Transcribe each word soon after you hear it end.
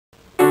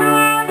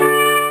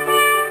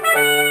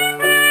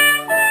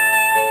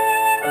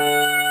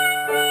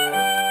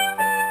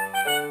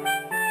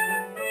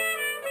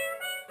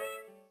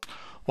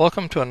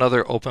Welcome to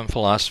another Open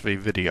Philosophy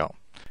video.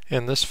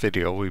 In this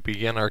video we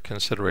begin our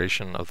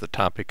consideration of the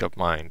topic of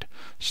mind,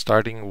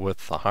 starting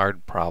with the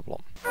hard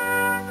problem.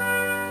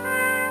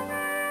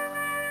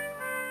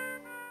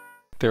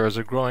 There is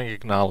a growing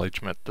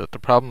acknowledgement that the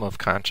problem of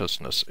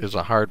consciousness is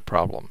a hard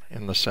problem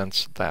in the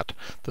sense that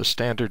the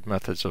standard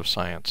methods of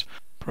science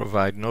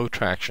provide no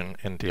traction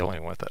in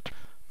dealing with it.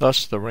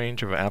 Thus, the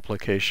range of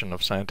application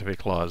of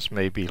scientific laws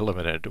may be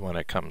limited when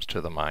it comes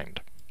to the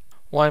mind.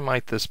 Why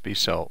might this be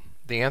so?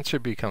 The answer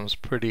becomes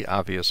pretty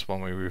obvious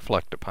when we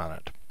reflect upon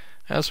it.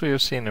 As we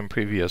have seen in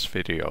previous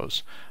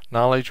videos,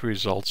 knowledge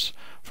results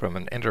from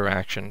an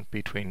interaction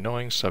between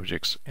knowing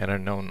subjects and a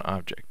known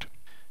object.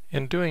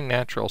 In doing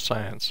natural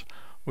science,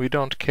 we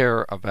don't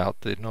care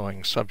about the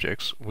knowing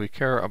subjects, we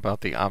care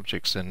about the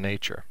objects in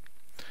nature.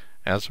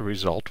 As a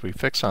result, we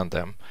fix on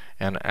them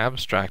and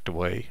abstract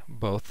away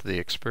both the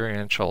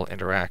experiential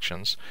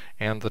interactions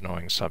and the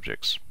knowing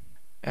subjects.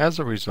 As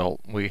a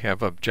result, we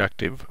have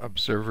objective,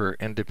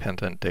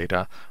 observer-independent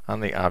data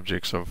on the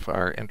objects of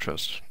our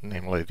interest,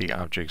 namely the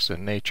objects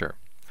in nature.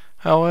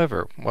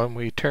 However, when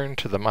we turn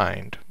to the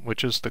mind,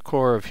 which is the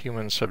core of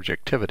human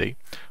subjectivity,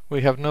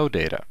 we have no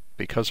data,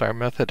 because our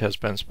method has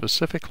been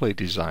specifically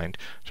designed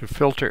to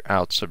filter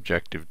out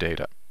subjective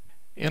data.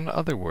 In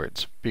other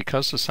words,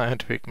 because the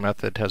scientific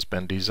method has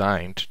been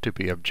designed to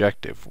be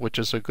objective, which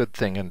is a good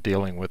thing in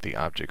dealing with the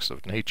objects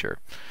of nature,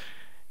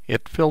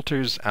 it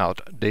filters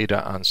out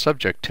data on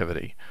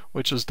subjectivity,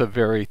 which is the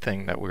very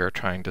thing that we are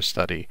trying to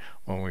study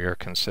when we are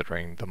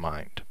considering the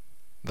mind.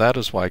 That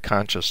is why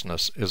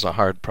consciousness is a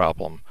hard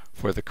problem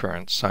for the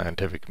current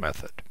scientific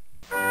method.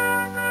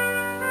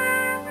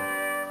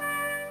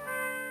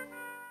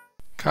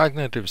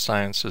 Cognitive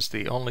science is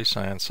the only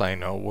science I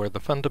know where the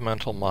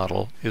fundamental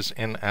model is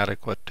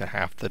inadequate to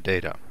half the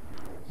data.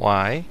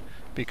 Why?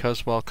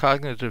 Because while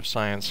cognitive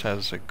science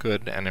has a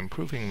good and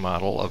improving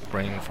model of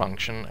brain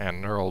function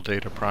and neural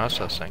data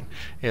processing,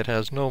 it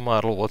has no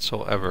model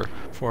whatsoever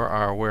for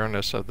our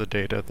awareness of the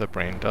data the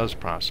brain does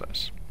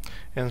process.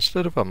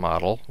 Instead of a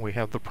model, we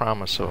have the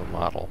promise of a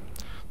model.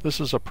 This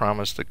is a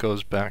promise that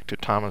goes back to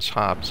Thomas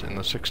Hobbes in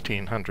the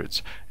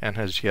 1600s and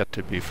has yet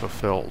to be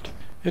fulfilled.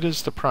 It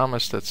is the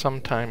promise that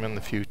sometime in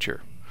the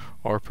future,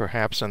 or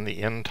perhaps in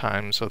the end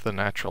times of the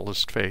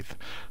naturalist faith,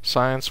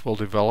 science will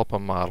develop a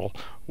model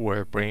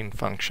where brain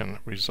function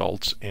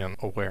results in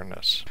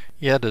awareness.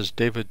 Yet, as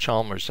David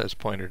Chalmers has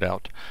pointed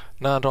out,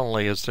 not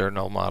only is there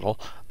no model,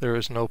 there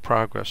is no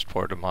progress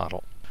toward a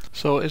model.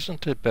 So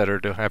isn't it better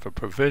to have a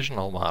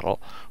provisional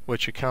model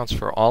which accounts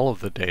for all of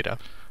the data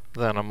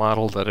than a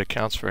model that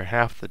accounts for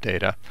half the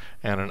data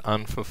and an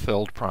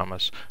unfulfilled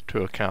promise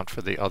to account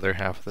for the other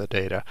half of the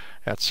data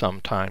at some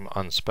time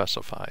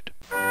unspecified?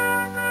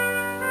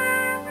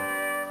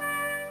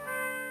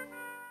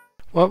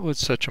 What would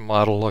such a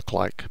model look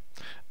like?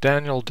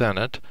 Daniel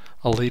Dennett,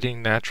 a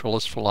leading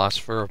naturalist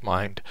philosopher of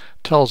mind,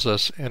 tells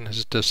us in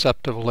his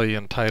deceptively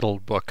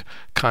entitled book,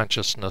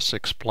 Consciousness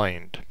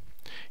Explained.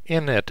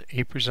 In it,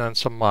 he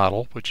presents a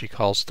model which he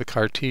calls the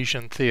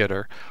Cartesian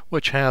theater,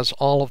 which has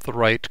all of the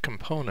right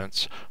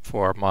components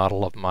for a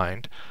model of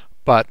mind,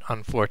 but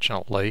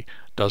unfortunately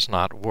does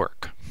not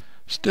work.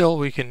 Still,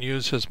 we can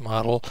use his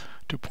model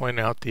to point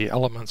out the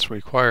elements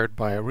required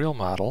by a real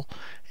model,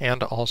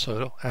 and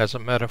also as a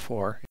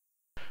metaphor.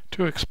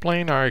 To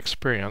explain our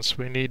experience,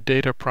 we need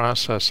data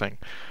processing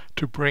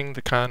to bring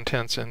the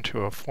contents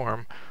into a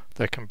form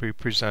that can be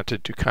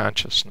presented to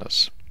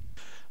consciousness.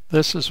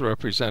 This is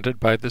represented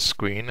by the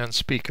screen and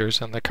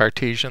speakers in the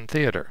Cartesian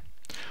theater.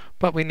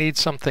 But we need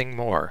something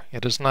more.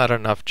 It is not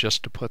enough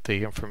just to put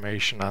the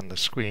information on the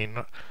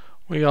screen.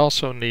 We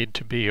also need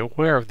to be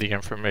aware of the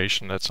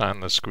information that's on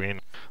the screen.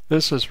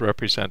 This is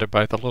represented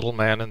by the little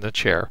man in the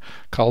chair,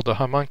 called the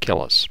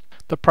homunculus.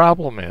 The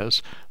problem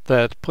is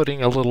that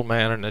putting a little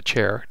man in a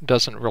chair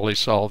doesn't really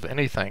solve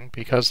anything,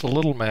 because the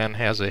little man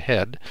has a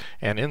head,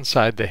 and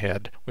inside the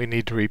head we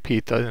need to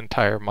repeat the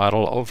entire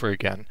model over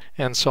again,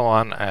 and so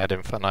on ad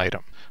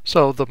infinitum.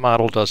 So the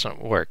model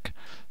doesn't work.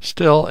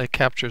 Still, it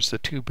captures the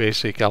two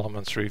basic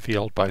elements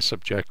revealed by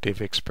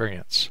subjective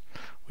experience.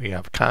 We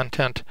have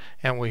content,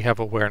 and we have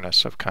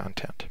awareness of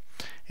content.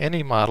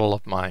 Any model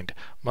of mind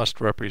must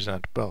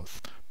represent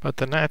both. But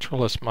the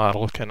naturalist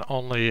model can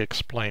only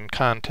explain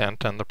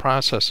content and the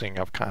processing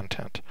of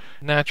content.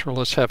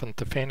 Naturalists haven't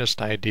the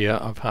faintest idea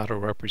of how to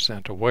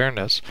represent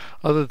awareness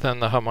other than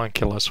the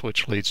homunculus,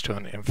 which leads to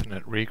an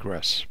infinite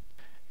regress.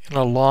 In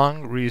a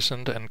long,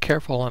 reasoned, and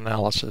careful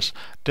analysis,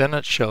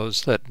 Dennett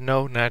shows that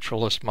no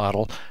naturalist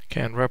model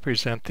can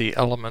represent the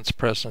elements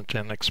present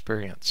in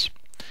experience.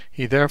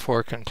 He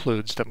therefore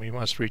concludes that we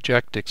must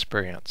reject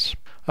experience.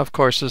 Of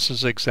course, this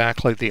is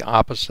exactly the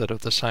opposite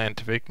of the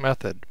scientific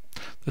method.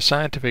 The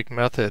scientific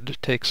method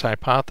takes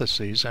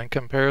hypotheses and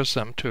compares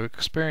them to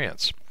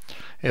experience.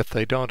 If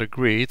they don't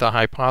agree, the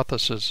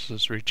hypothesis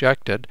is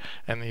rejected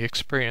and the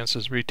experience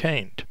is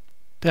retained.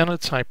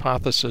 Dennett's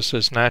hypothesis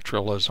is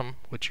naturalism,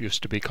 which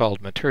used to be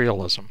called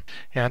materialism,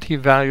 and he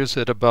values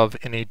it above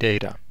any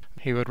data.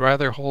 He would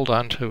rather hold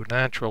on to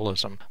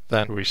naturalism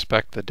than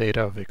respect the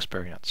data of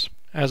experience.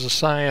 As a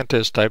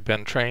scientist, I've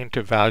been trained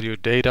to value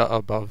data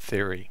above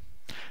theory.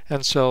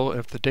 And so,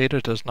 if the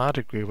data does not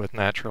agree with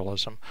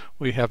naturalism,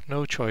 we have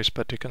no choice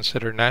but to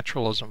consider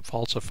naturalism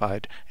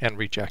falsified and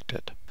reject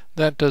it.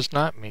 That does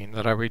not mean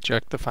that I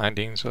reject the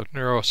findings of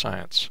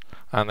neuroscience.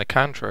 On the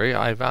contrary,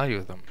 I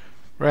value them.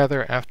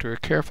 Rather, after a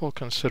careful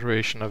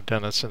consideration of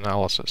Dennett's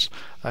analysis,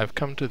 I have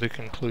come to the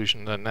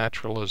conclusion that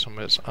naturalism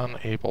is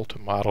unable to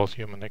model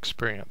human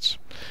experience.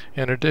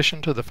 In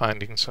addition to the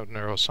findings of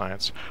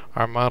neuroscience,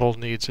 our model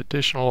needs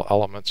additional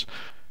elements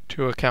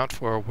to account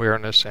for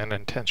awareness and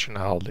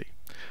intentionality.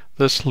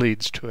 This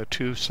leads to a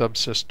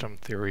two-subsystem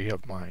theory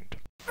of mind.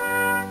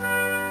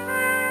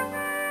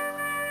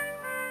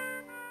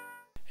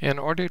 In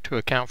order to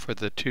account for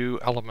the two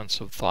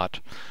elements of thought,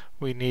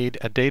 we need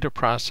a data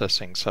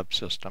processing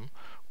subsystem,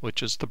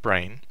 which is the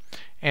brain,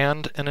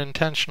 and an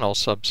intentional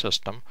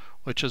subsystem,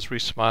 which is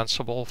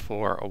responsible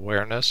for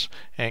awareness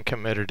and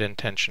committed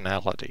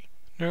intentionality.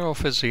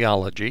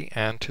 Neurophysiology,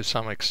 and to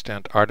some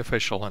extent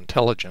artificial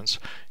intelligence,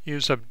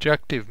 use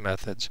objective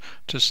methods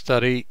to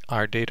study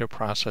our data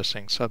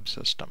processing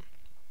subsystem.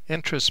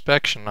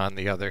 Introspection, on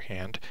the other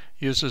hand,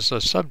 uses a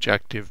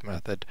subjective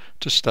method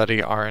to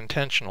study our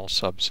intentional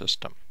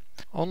subsystem.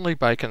 Only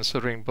by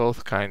considering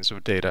both kinds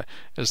of data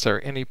is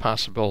there any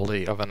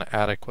possibility of an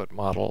adequate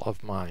model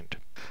of mind.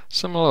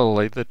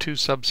 Similarly, the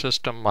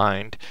two-subsystem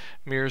mind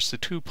mirrors the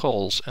two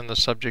poles in the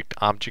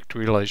subject-object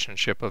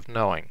relationship of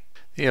knowing.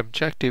 The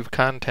objective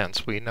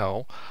contents we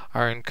know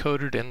are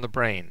encoded in the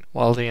brain,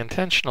 while the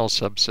intentional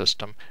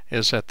subsystem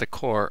is at the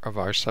core of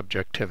our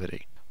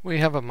subjectivity. We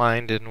have a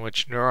mind in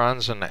which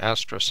neurons and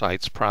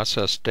astrocytes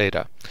process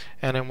data,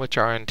 and in which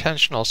our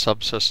intentional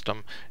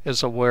subsystem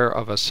is aware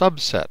of a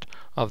subset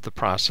of the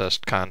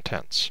processed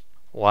contents.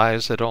 Why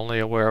is it only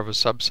aware of a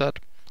subset?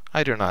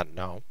 I do not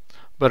know,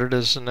 but it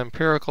is an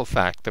empirical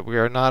fact that we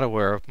are not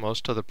aware of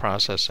most of the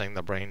processing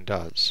the brain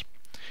does.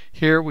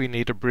 Here we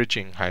need a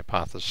bridging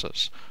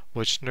hypothesis,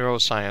 which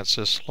neuroscience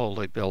is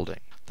slowly building.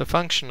 The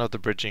function of the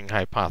bridging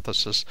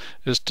hypothesis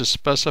is to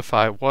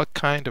specify what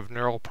kind of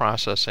neural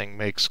processing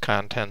makes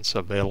contents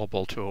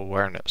available to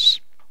awareness.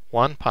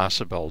 One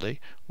possibility,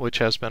 which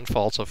has been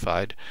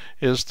falsified,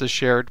 is the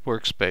shared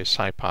workspace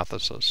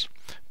hypothesis,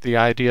 the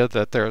idea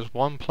that there is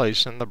one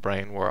place in the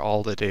brain where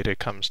all the data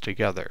comes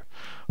together,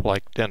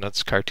 like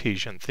Dennett's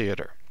Cartesian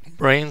theater.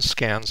 Brain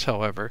scans,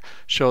 however,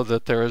 show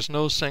that there is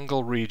no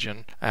single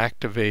region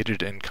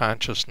activated in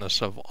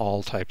consciousness of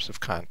all types of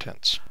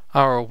contents.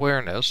 Our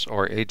awareness,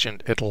 or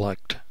agent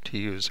intellect, to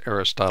use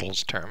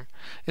Aristotle's term,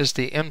 is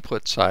the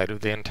input side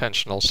of the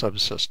intentional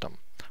subsystem.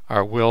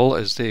 Our will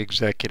is the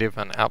executive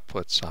and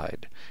output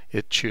side.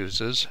 It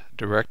chooses,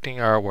 directing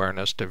our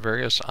awareness to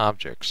various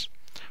objects.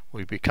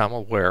 We become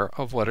aware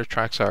of what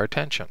attracts our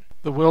attention.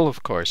 The will,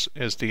 of course,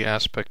 is the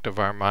aspect of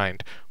our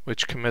mind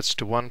which commits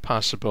to one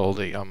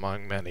possibility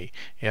among many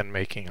in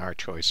making our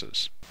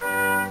choices.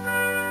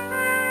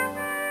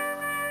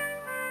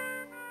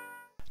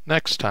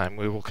 Next time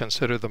we will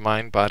consider the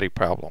mind-body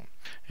problem,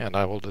 and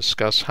I will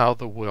discuss how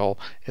the will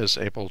is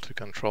able to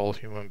control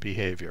human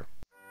behavior.